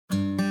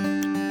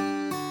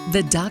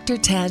The Dr.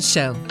 Taz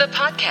Show, the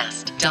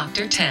podcast.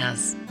 Dr.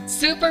 Taz,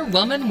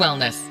 Superwoman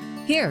Wellness.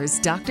 Here's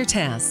Dr.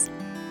 Taz.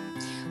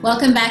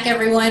 Welcome back,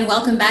 everyone.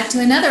 Welcome back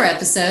to another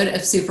episode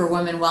of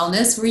Superwoman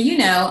Wellness, where you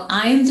know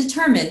I am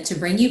determined to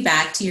bring you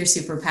back to your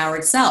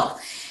superpowered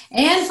self.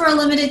 And for a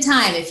limited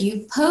time, if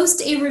you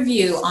post a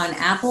review on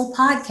Apple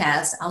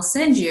Podcasts, I'll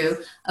send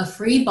you a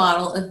free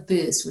bottle of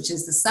Boost, which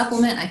is the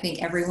supplement I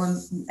think every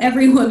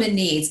woman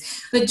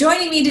needs. But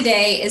joining me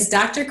today is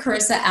Dr.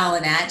 Carissa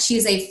Alanat. She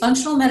is a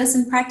functional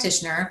medicine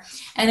practitioner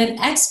and an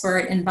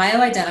expert in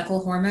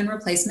bioidentical hormone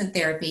replacement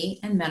therapy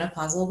and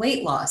menopausal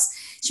weight loss.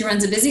 She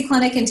runs a busy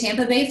clinic in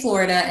Tampa Bay,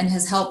 Florida, and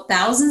has helped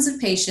thousands of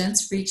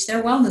patients reach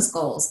their wellness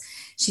goals.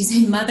 She's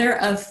a mother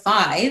of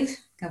 5.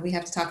 God, we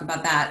have to talk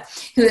about that,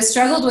 who has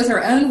struggled with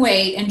her own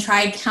weight and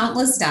tried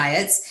countless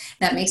diets.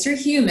 That makes her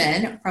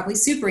human, probably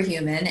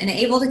superhuman, and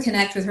able to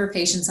connect with her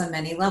patients on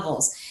many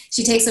levels.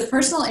 She takes a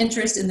personal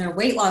interest in their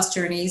weight loss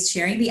journeys,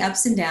 sharing the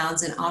ups and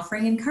downs and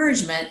offering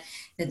encouragement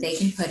that they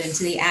can put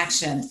into the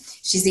action.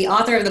 She's the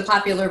author of the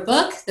popular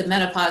book, The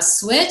Menopause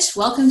Switch.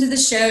 Welcome to the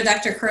show,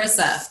 Dr.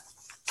 Carissa.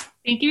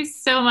 Thank you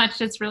so much.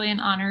 It's really an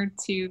honor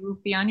to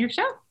be on your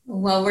show.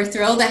 Well, we're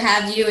thrilled to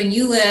have you, and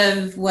you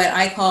live what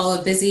I call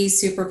a busy,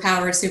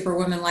 superpowered,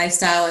 superwoman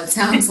lifestyle, it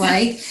sounds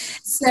like.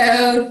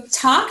 So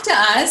talk to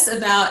us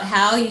about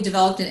how you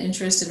developed an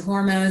interest in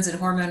hormones and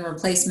hormone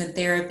replacement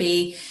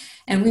therapy.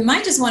 And we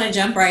might just want to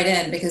jump right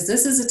in because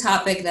this is a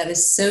topic that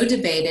is so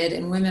debated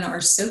and women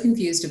are so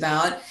confused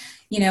about.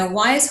 You know,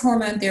 why is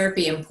hormone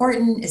therapy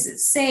important? Is it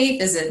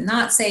safe? Is it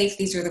not safe?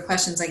 These are the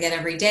questions I get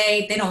every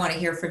day. They don't want to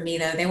hear from me,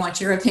 though. They want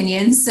your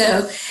opinion.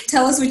 So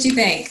tell us what you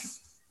think.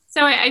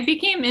 So I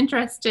became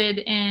interested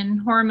in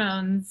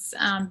hormones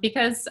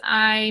because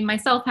I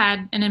myself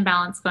had an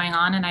imbalance going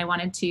on and I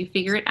wanted to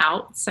figure it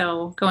out.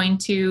 So going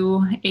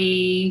to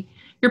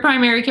your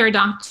primary care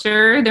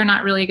doctor, they're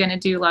not really going to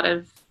do a lot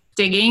of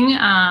digging.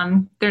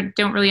 They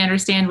don't really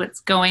understand what's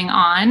going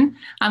on.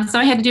 So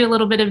I had to do a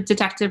little bit of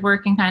detective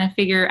work and kind of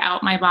figure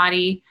out my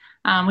body,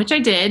 which I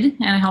did,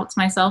 and I helped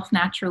myself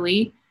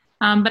naturally.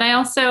 But I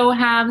also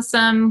have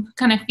some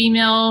kind of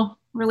female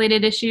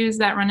related issues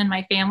that run in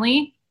my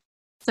family.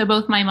 So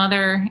both my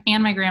mother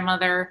and my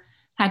grandmother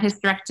had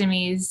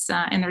hysterectomies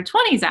in their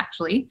 20s,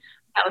 actually.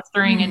 That was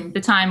during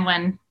the time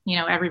when,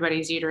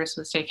 everybody's uterus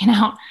was taken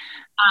out.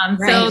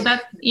 So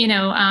that,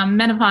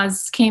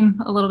 menopause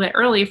came a little bit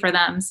early for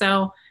them.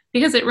 So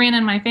because it ran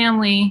in my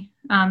family,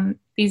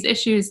 these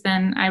issues,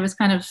 then I was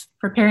kind of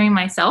preparing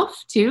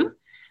myself to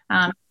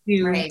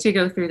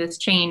go through this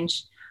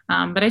change.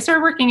 But I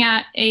started working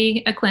at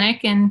a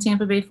clinic in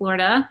Tampa Bay,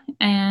 Florida,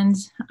 and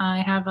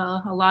I have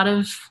a lot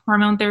of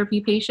hormone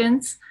therapy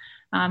patients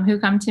who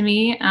come to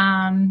me.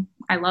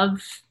 I love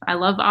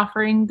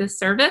offering this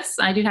service.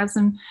 I do have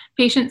some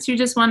patients who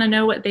just want to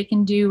know what they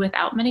can do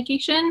without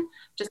medication,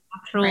 just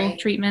natural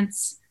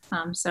treatments.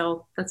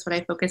 So that's what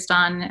I focused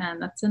on,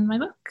 and that's in my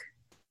book.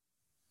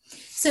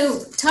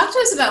 So talk to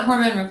us about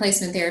hormone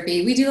replacement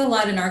therapy. We do a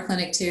lot in our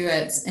clinic too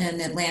in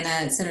Atlanta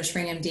at Center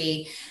Spring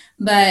MD.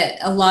 But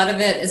a lot of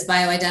it is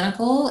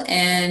bioidentical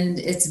and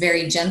it's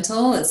very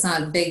gentle. It's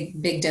not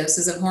big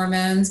doses of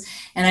hormones.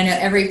 And I know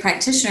every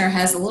practitioner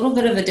has a little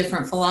bit of a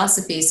different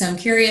philosophy. So I'm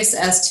curious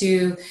as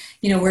to,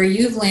 where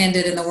you've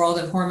landed in the world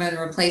of hormone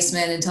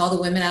replacement, and to all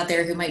the women out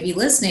there who might be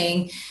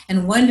listening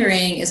and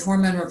wondering, is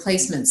hormone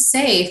replacement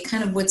safe?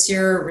 Kind of what's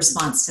your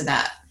response to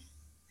that?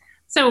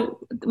 So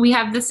we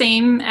have the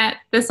same at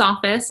this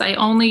office. I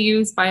only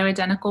use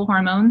bioidentical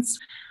hormones.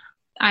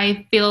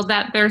 I feel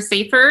that they're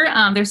safer.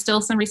 There's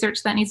still some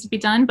research that needs to be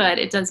done, but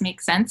it does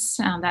make sense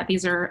that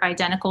these are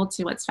identical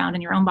to what's found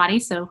in your own body.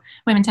 So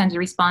women tend to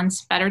respond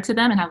better to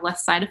them and have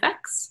less side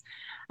effects.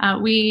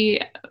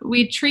 We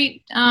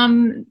treat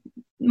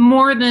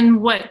more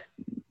than what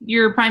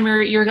your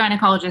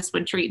gynecologist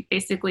would treat,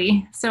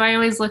 basically. So I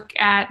always look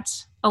at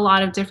a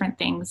lot of different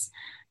things.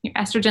 Your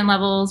estrogen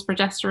levels,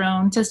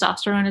 progesterone,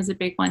 testosterone is a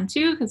big one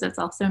too, because it's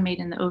also made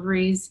in the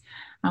ovaries.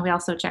 We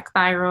also check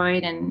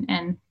thyroid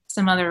and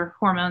some other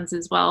hormones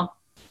as well.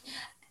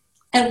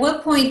 At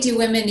what point do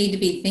women need to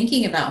be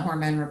thinking about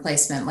hormone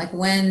replacement? Like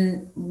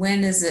when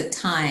is it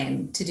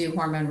time to do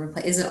hormone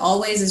replacement? Is it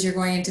always as you're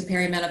going into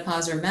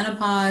perimenopause or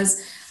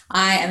menopause?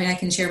 I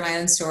can share my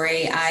own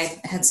story. I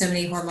had so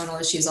many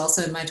hormonal issues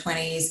also in my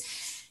 20s.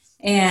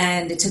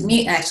 And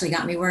it actually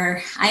got me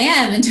where I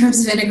am in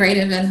terms of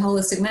integrative and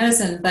holistic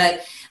medicine.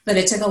 But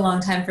it took a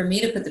long time for me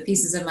to put the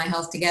pieces of my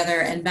health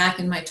together. And back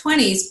in my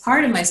 20s,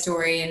 part of my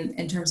story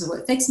in terms of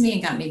what fixed me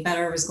and got me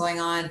better was going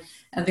on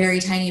a very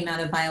tiny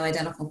amount of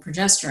bioidentical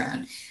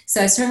progesterone.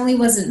 So I certainly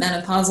wasn't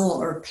menopausal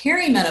or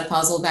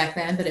perimenopausal back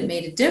then, but it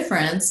made a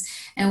difference.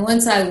 And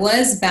once I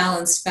was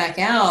balanced back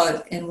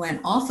out and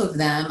went off of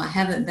them, I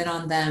haven't been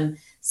on them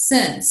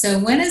since. So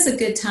when is a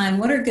good time?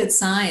 What are good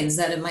signs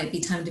that it might be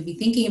time to be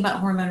thinking about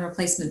hormone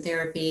replacement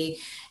therapy?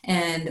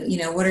 And,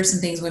 what are some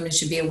things women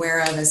should be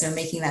aware of as they're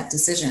making that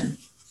decision?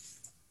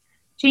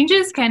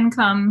 Changes can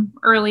come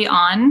early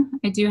on.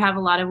 I do have a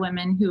lot of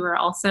women who are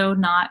also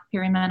not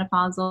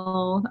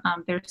perimenopausal.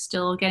 They're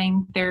still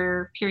getting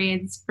their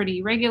periods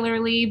pretty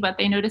regularly, but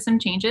they notice some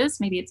changes.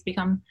 Maybe it's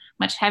become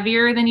much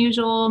heavier than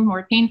usual,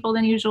 more painful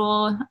than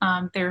usual.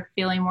 They're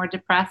feeling more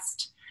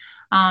depressed.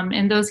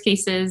 In those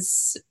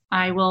cases,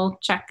 I will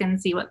check and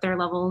see what their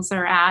levels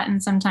are at.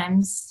 And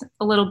sometimes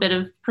a little bit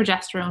of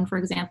progesterone, for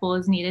example,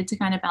 is needed to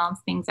kind of balance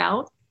things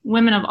out.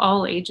 Women of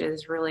all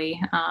ages, really.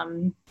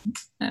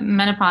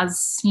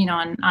 Menopause,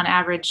 on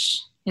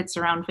average, hits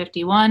around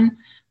 51,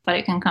 but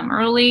it can come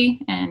early.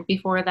 And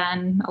before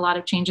then, a lot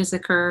of changes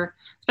occur,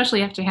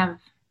 especially after you have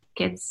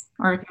kids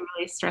or if you're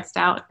really stressed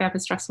out, if you have a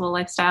stressful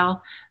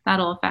lifestyle,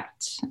 that'll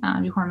affect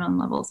your hormone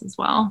levels as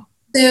well.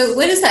 So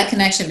what is that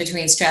connection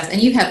between stress? And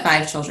you have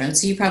 5 children,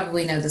 so you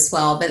probably know this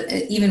well, but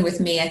even with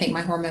me, I think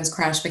my hormones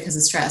crash because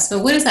of stress. But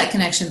what is that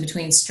connection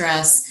between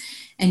stress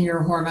and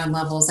your hormone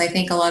levels? I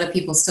think a lot of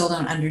people still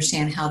don't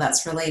understand how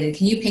that's related.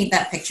 Can you paint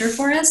that picture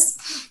for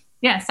us?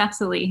 Yes,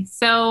 absolutely.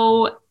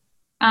 So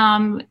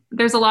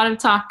there's a lot of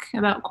talk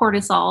about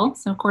cortisol.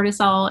 So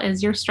cortisol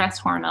is your stress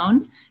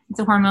hormone. It's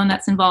a hormone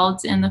that's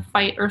involved in the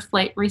fight or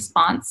flight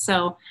response.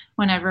 So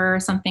whenever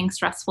something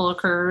stressful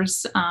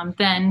occurs,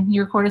 then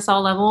your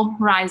cortisol level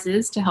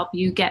rises to help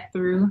you get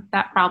through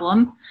that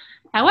problem.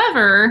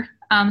 However,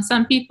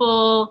 some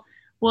people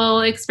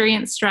will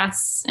experience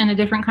stress in a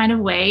different kind of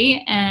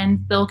way,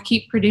 and they'll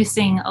keep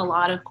producing a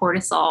lot of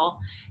cortisol,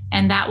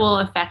 and that will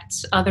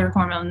affect other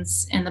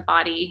hormones in the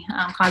body,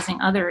 causing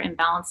other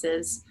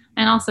imbalances,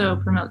 and also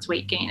promotes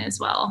weight gain as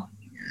well.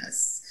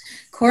 Yes.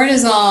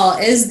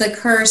 Cortisol is the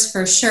curse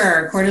for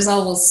sure.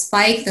 Cortisol will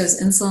spike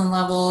those insulin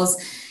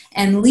levels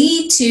and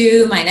lead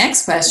to my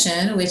next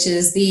question, which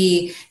is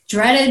the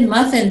dreaded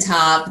muffin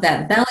top,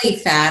 that belly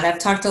fat. I've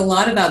talked a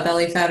lot about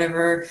belly fat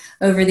over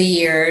the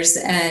years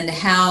and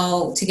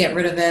how to get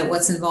rid of it,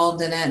 what's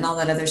involved in it, and all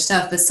that other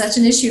stuff. But such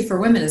an issue for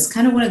women. It's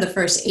kind of one of the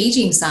first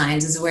aging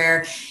signs, is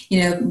where,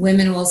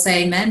 women will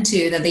say, men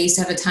too, that they used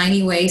to have a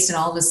tiny waist and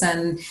all of a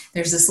sudden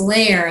there's this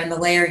layer and the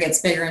layer gets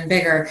bigger and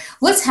bigger.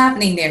 What's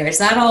happening there? Is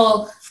that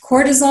all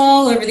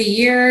cortisol over the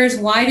years?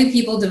 Why do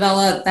people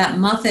develop that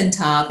muffin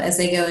top as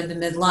they go into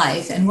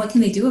midlife, and what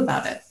can they do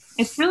about it?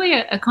 It's really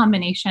a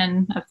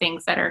combination of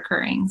things that are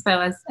occurring.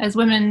 So as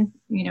women,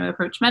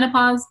 approach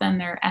menopause, then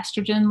their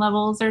estrogen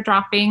levels are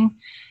dropping,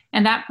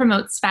 and that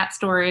promotes fat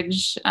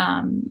storage,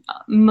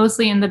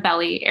 mostly in the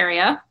belly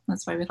area.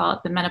 That's why we call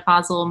it the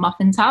menopausal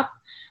muffin top.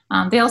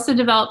 They also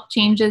develop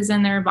changes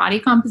in their body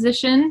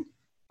composition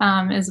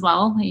as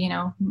well,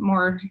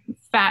 more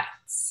fat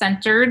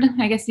centered,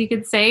 I guess you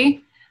could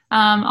say.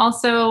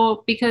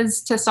 Also,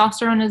 because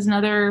testosterone is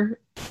another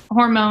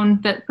hormone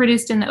that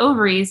produced in the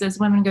ovaries, as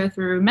women go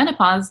through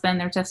menopause, then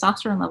their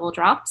testosterone level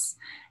drops.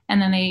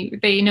 And then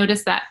they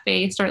notice that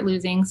they start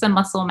losing some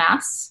muscle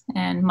mass,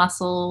 and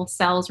muscle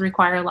cells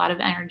require a lot of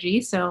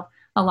energy. So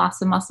a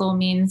loss of muscle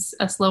means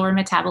a slower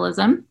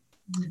metabolism.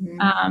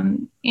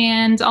 Mm-hmm.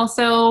 And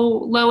also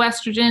low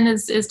estrogen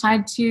is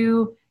tied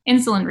to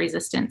insulin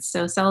resistance.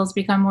 So cells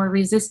become more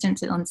resistant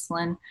to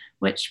insulin,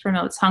 which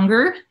promotes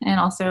hunger and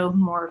also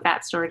more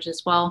fat storage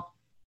as well.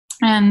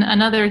 And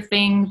another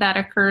thing that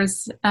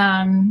occurs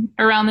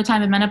around the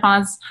time of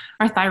menopause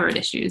are thyroid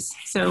issues.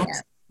 So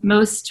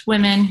most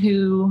women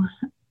who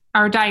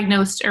are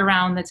diagnosed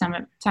around the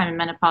time of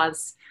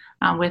menopause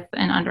with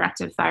an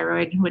underactive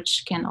thyroid,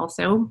 which can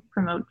also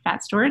promote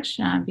fat storage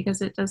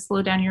because it does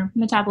slow down your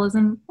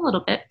metabolism a little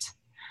bit.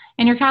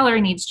 And your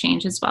calorie needs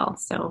change as well.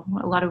 So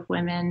a lot of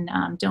women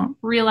don't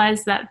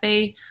realize that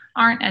they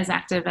aren't as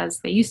active as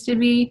they used to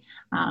be,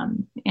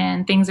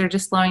 and things are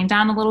just slowing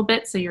down a little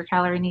bit. So your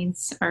calorie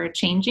needs are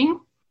changing.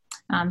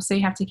 So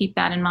you have to keep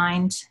that in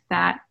mind,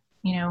 that,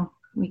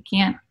 we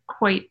can't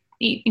quite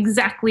eat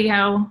exactly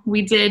how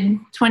we did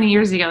 20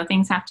 years ago.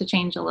 Things have to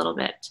change a little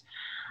bit.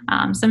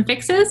 Some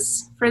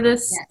fixes for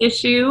this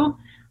issue.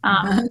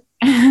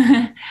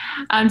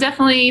 I'm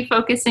definitely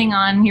focusing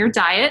on your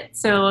diet,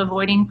 so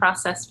avoiding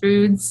processed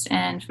foods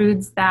and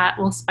foods that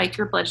will spike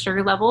your blood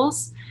sugar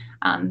levels.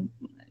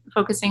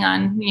 Focusing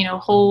on,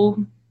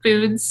 whole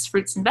foods,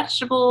 fruits and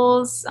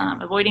vegetables,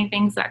 avoiding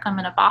things that come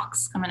in a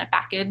box, come in a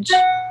package,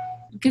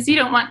 because you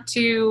don't want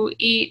to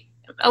eat.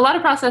 A lot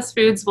of processed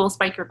foods will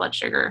spike your blood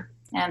sugar,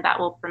 and that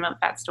will promote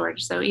fat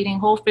storage. So eating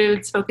whole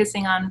foods,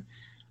 focusing on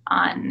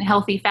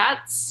healthy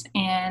fats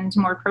and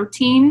more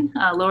protein.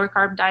 Lower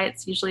carb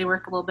diets usually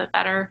work a little bit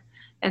better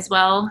as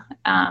well.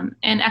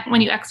 And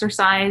when you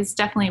exercise,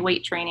 definitely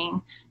weight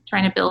training,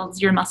 trying to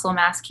build your muscle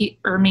mass,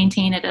 or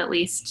maintain it at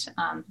least,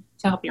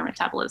 to help your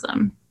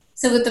metabolism.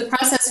 So with the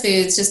processed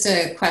foods, just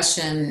a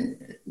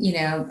question,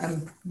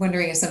 I'm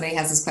wondering if somebody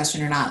has this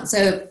question or not.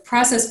 So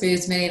processed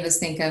foods, many of us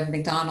think of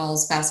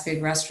McDonald's, fast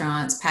food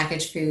restaurants,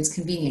 packaged foods,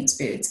 convenience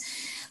foods,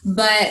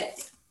 but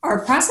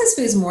are processed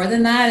foods more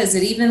than that? Is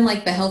it even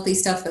like the healthy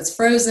stuff that's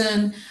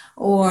frozen,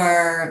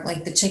 or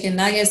like the chicken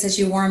nuggets that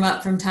you warm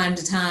up from time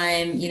to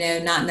time,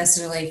 not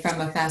necessarily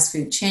from a fast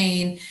food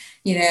chain?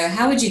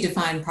 How would you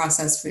define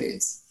processed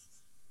foods?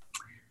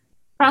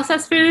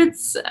 Processed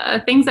foods,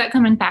 things that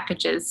come in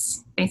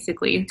packages,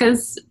 basically,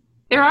 because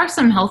there are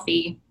some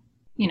healthy,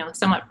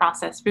 somewhat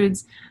processed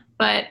foods,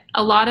 but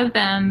a lot of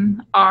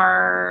them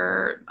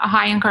are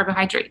high in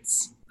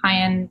carbohydrates,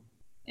 high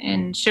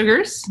in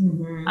sugars,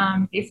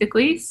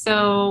 basically.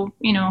 So,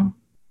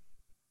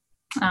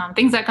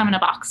 things that come in a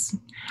box.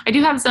 I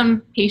do have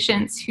some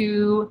patients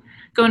who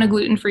go on a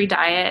gluten-free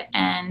diet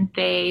and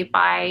they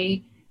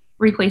buy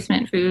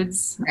replacement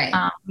foods, right.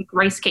 Like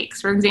rice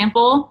cakes, for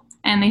example,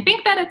 and they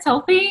think that it's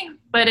healthy,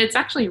 but it's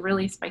actually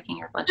really spiking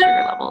your blood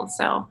sugar levels.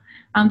 So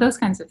those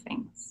kinds of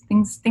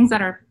things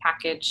that are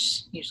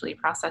packaged, usually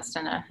processed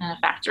in a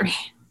factory.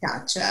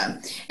 Gotcha.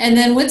 And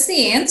then what's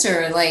the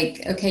answer?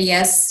 Like, okay,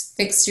 yes,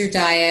 fix your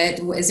diet.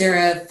 Is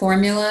there a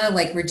formula,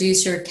 like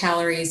reduce your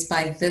calories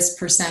by this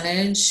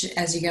percentage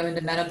as you go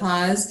into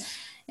menopause?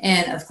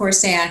 And of course,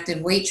 stay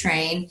active, weight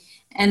train.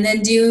 And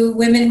then do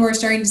women who are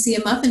starting to see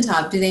a muffin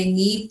top, do they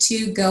need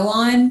to go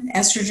on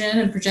estrogen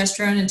and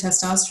progesterone and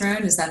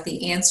testosterone? Is that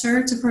the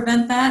answer to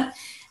prevent that?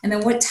 And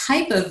then what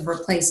type of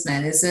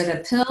replacement? Is it a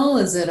pill?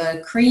 Is it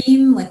a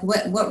cream? Like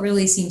what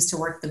really seems to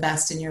work the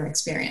best in your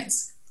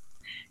experience?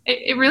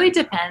 It really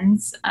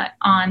depends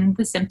on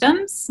the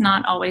symptoms,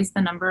 not always the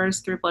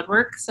numbers through blood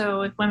work.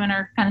 So if women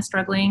are kind of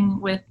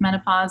struggling with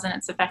menopause and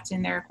it's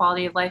affecting their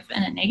quality of life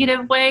in a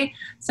negative way,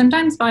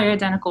 sometimes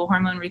bioidentical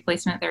hormone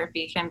replacement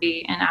therapy can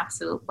be an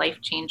absolute life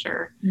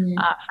changer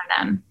for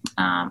them.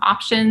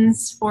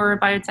 Options for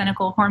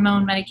bioidentical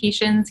hormone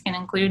medications can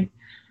include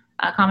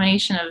a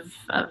combination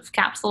of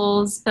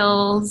capsules,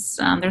 pills.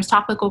 There's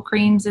topical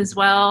creams as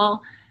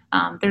well.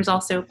 There's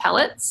also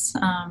pellets,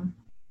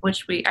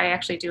 which I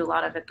actually do a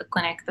lot of at the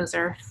clinic. Those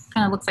are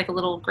kind of looks like a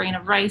little grain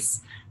of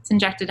rice. It's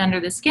injected under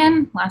the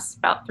skin, lasts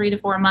about 3 to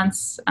 4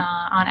 months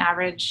on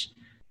average.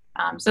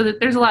 So that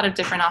there's a lot of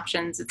different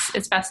options.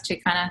 It's best to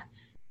kind of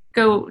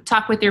go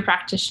talk with your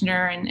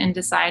practitioner and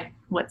decide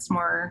what's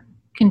more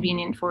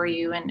convenient for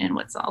you and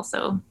what's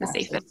also the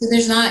safest. So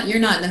you're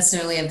not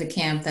necessarily of the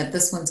camp that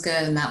this one's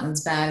good and that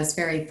one's bad. It's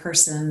very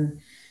person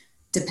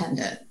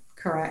dependent,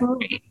 correct?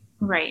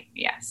 Right.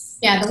 Yes.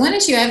 Yeah. The one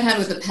issue I've had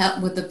with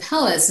the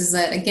pellets is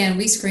that, again,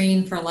 we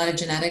screen for a lot of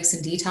genetics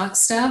and detox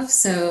stuff.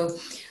 So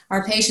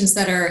our patients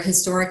that are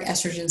historic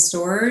estrogen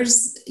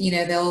storers,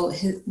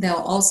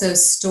 they'll also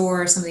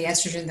store some of the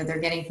estrogen that they're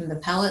getting from the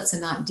pellets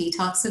and not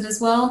detox it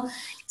as well.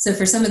 So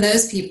for some of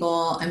those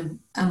people,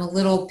 I'm a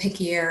little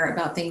pickier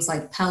about things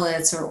like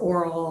pellets or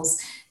orals,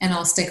 and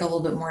I'll stick a little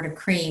bit more to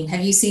cream.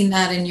 Have you seen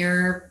that in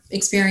your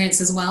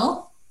experience as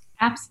well?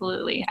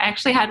 Absolutely. I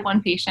actually had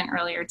one patient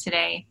earlier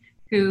today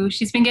who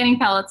she's been getting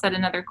pellets at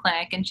another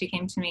clinic, and she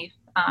came to me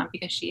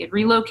because she had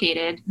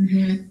relocated,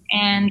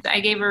 and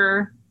I gave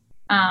her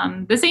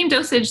the same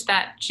dosage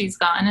that she's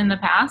gotten in the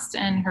past,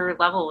 and her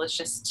level was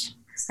just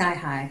sky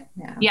high.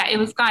 Yeah, it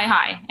was sky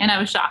high, and I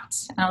was shocked.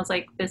 And I was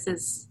like, this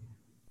is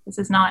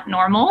not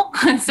normal.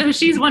 So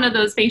she's one of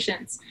those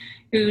patients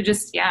who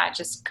just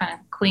kind of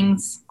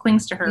clings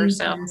to her.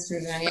 So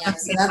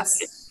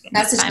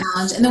that's a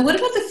challenge. And then what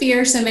about the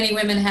fear so many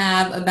women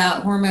have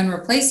about hormone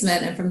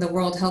replacement, and from the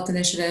World Health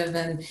Initiative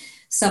and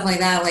stuff like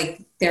that,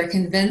 like they're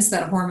convinced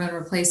that hormone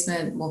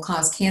replacement will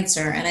cause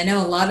cancer. And I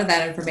know a lot of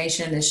that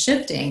information is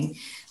shifting,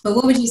 but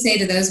what would you say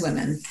to those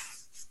women?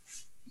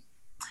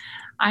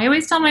 I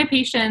always tell my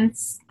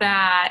patients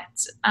that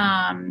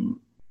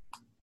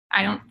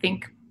I don't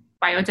think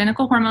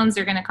bioidentical hormones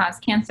are going to cause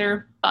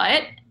cancer,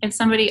 but if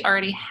somebody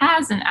already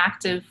has an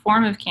active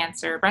form of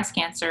cancer, breast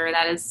cancer,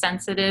 that is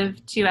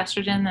sensitive to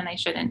estrogen, then they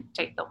shouldn't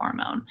take the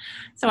hormone.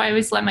 So I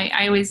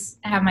always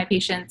have my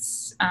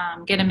patients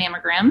get a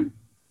mammogram.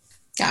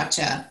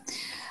 Gotcha.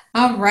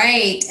 All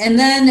right. And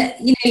then,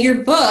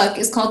 your book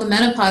is called The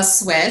Menopause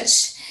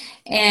Switch,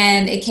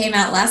 and it came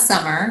out last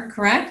summer,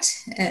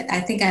 correct?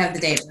 I think I have the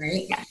date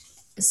right. Yeah.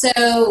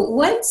 So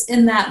what's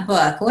in that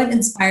book? What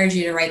inspired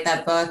you to write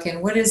that book?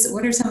 And what are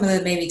some of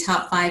the maybe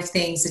top 5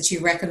 things that you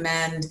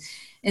recommend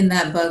in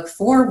that book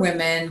for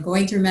women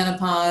going through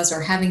menopause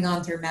or having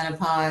gone through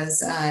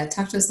menopause?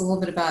 Talk to us a little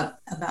bit about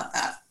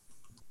that.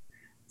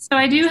 So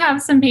I do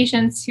have some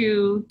patients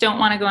who don't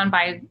want to go on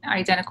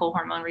bioidentical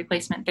hormone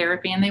replacement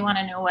therapy, and they want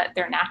to know what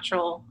their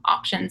natural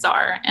options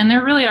are. And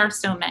there really are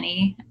so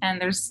many.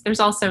 And there's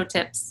also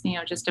tips,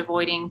 just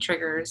avoiding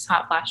triggers,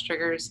 hot flash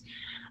triggers.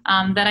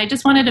 That I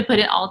just wanted to put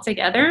it all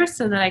together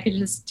so that I could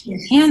just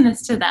hand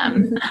this to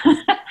them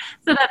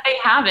so that they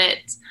have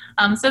it.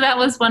 So that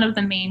was one of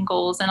the main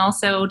goals, and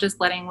also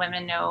just letting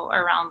women know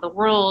around the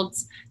world,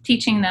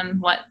 teaching them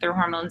what their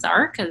hormones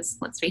are, because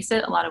let's face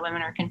it, a lot of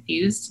women are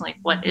confused, like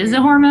what is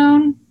a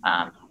hormone?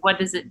 What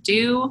does it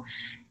do?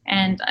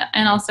 And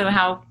also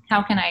how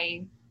can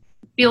I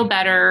feel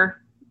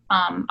better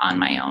on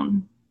my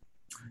own?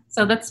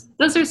 So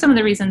those are some of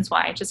the reasons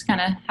why I just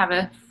kind of have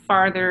a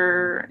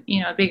farther,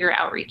 a bigger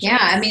outreach. Yeah.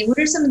 I mean, what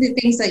are some of the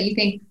things that you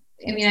think,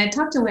 I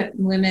talk to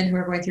women who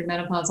are going through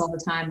menopause all the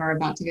time or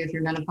about to go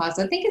through menopause.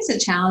 I think it's a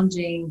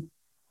challenging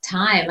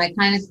time. I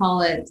kind of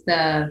call it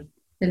the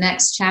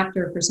next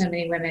chapter for so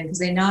many women, because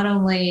they not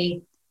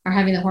only are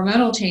having the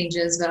hormonal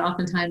changes, but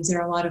oftentimes there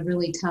are a lot of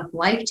really tough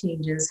life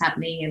changes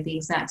happening at the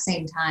exact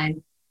same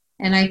time.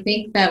 And I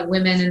think that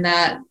women in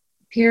that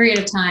period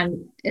of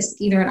time, it's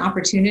either an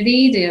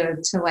opportunity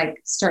to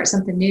like start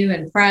something new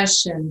and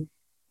fresh and,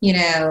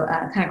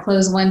 kind of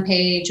close one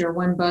page or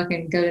one book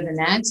and go to the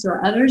next,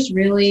 or others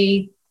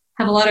really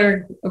have a lot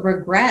of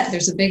regret.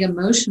 There's a big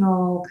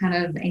emotional kind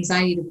of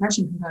anxiety,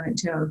 depression component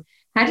to them.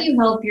 How do you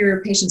help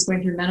your patients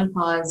going through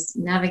menopause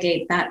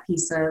navigate that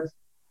piece of,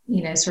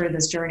 sort of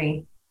this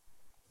journey?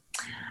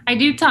 I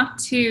do talk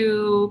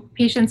to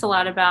patients a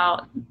lot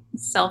about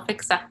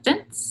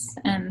self-acceptance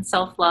and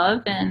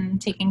self-love and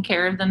taking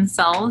care of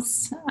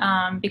themselves,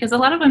 because a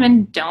lot of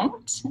women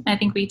don't. I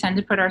think we tend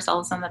to put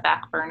ourselves on the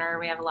back burner.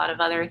 We have a lot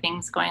of other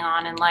things going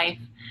on in life.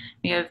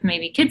 We have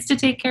maybe kids to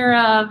take care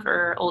of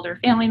or older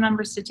family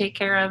members to take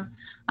care of.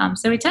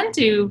 So we tend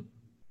to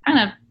kind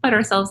of put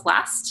ourselves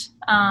last.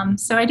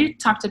 So I do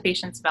talk to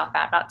patients about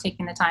that, about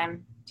taking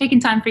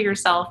time for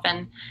yourself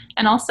and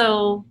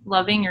also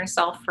loving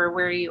yourself for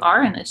where you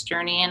are in this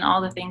journey and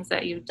all the things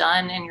that you've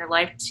done in your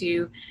life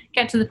to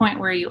get to the point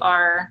where you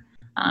are,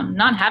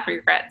 not have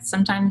regrets.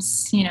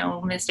 Sometimes,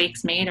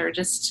 mistakes made are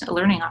just a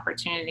learning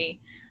opportunity.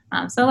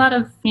 So a lot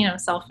of,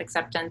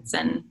 self-acceptance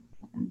and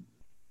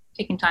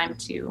taking time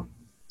to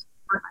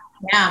work.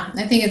 Yeah,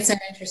 I think it's so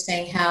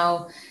interesting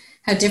how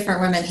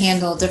different women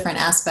handle different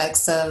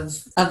aspects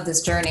of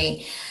this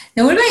journey.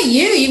 Now, what about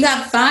you? You've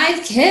got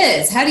 5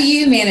 kids. How do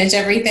you manage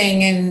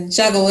everything and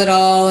juggle it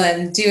all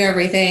and do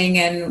everything?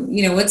 And,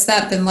 what's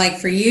that been like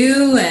for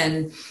you?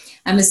 And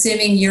I'm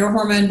assuming your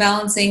hormone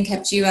balancing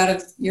kept you out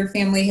of your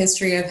family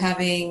history of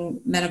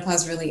having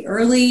menopause really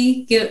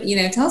early.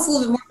 Tell us a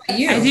little bit more about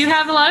you. I do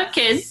have a lot of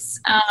kids.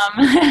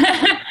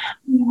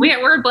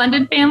 We're a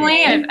blended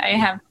family.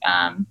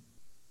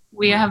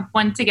 We have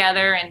one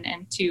together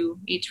and 2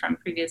 each from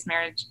previous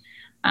marriage.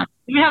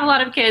 We have a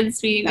lot of kids.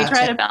 We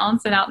try to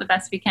balance it out the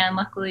best we can.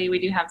 Luckily, we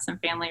do have some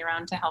family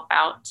around to help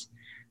out.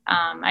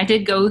 I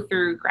did go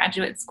through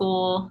graduate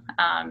school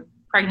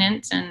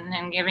pregnant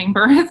and giving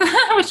birth,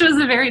 which was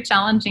a very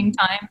challenging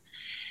time.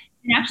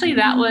 And actually,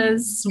 that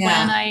was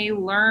when I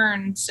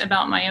learned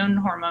about my own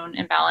hormone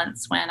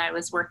imbalance when I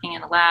was working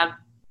in a lab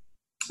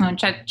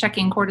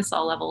checking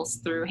cortisol levels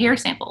through hair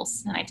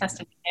samples. And I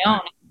tested my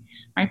own.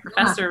 My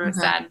professor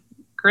said,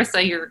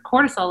 Carissa, your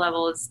cortisol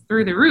level is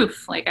through the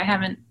roof. Like, I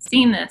haven't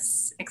seen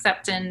this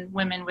except in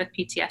women with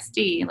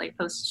PTSD, like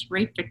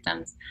post-rape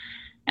victims.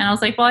 And I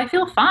was like, well, I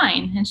feel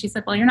fine. And she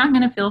said, well, you're not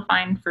going to feel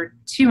fine for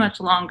too much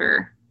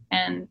longer.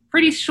 And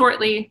pretty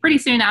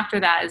soon after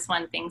that is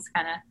when things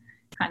kind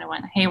of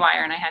went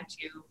haywire, and I had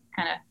to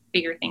kind of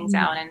figure things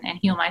out and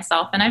heal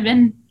myself. And I've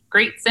been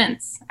great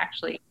since,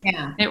 actually.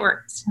 Yeah, it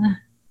worked.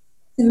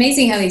 It's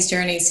amazing how these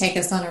journeys take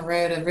us on a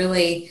road of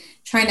really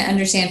trying to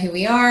understand who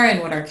we are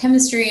and what our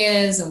chemistry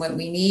is and what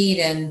we need.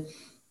 And,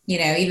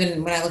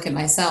 even when I look at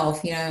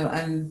myself,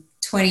 I'm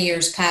 20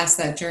 years past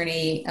that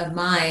journey of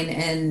mine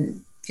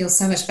and feel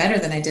so much better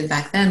than I did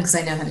back then because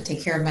I know how to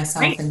take care of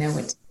myself and know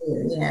what to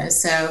do,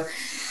 So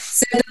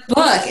the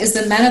book is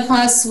The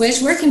Menopause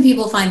Switch. Where can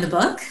people find the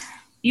book?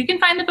 You can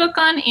find the book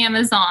on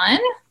Amazon.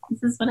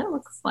 This is what it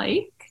looks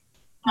like.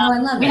 Oh, I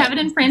love it. We have it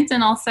in print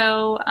and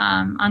also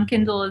on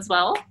Kindle as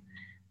well.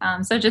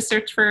 So just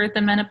search for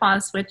The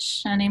Menopause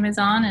Switch on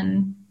Amazon,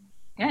 and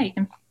you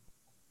can.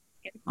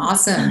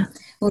 Awesome.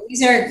 Well,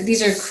 these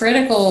are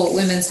critical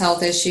women's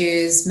health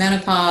issues: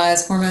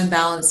 menopause, hormone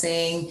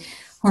balancing,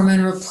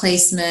 hormone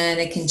replacement.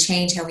 It can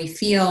change how we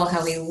feel,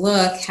 how we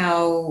look,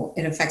 how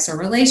it affects our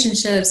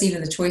relationships,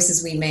 even the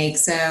choices we make.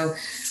 So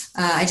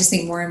I just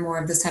think more and more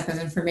of this type of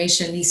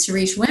information needs to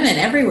reach women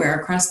everywhere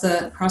across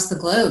the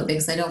globe,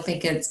 because I don't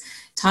think it's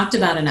talked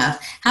about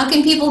enough. How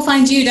can people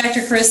find you,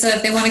 Dr. Carissa,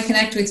 if they want to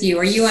connect with you?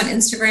 Are you on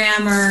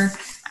Instagram or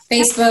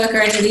Facebook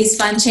or any of these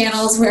fun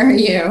channels? Where are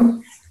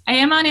you? I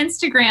am on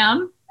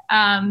Instagram.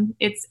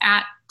 It's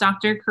at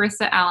Dr.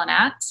 Carissa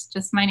Alinat,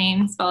 just my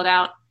name spelled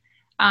out.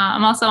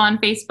 I'm also on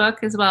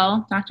Facebook as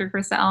well, Dr.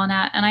 Carissa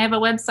Alinat, and I have a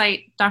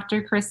website,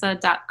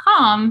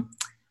 drcarissa.com.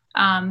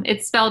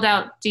 It's spelled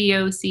out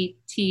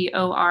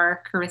DOCTOR,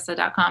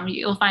 Carissa.com.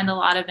 You'll find a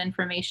lot of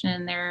information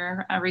in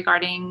there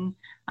regarding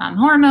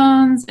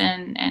hormones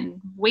and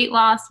weight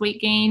loss,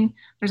 weight gain.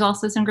 There's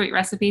also some great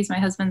recipes. My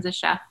husband's a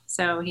chef,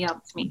 so he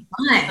helped me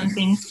put some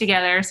things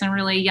together, some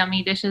really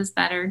yummy dishes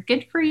that are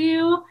good for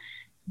you.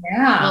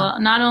 Yeah. Will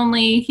not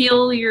only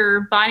heal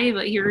your body,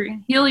 but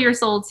heal your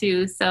soul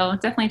too. So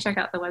definitely check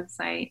out the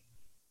website.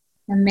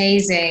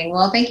 Amazing.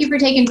 Well, thank you for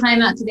taking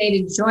time out today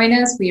to join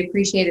us. We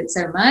appreciate it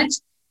so much.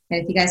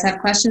 And if you guys have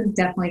questions,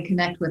 definitely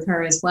connect with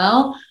her as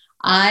well.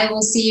 I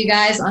will see you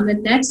guys on the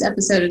next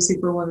episode of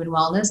Superwoman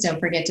Wellness.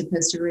 Don't forget to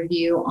post a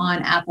review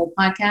on Apple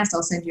Podcasts.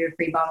 I'll send you a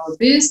free bottle of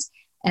Boost,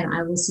 and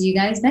I will see you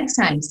guys next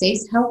time. Stay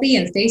healthy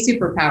and stay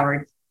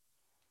superpowered.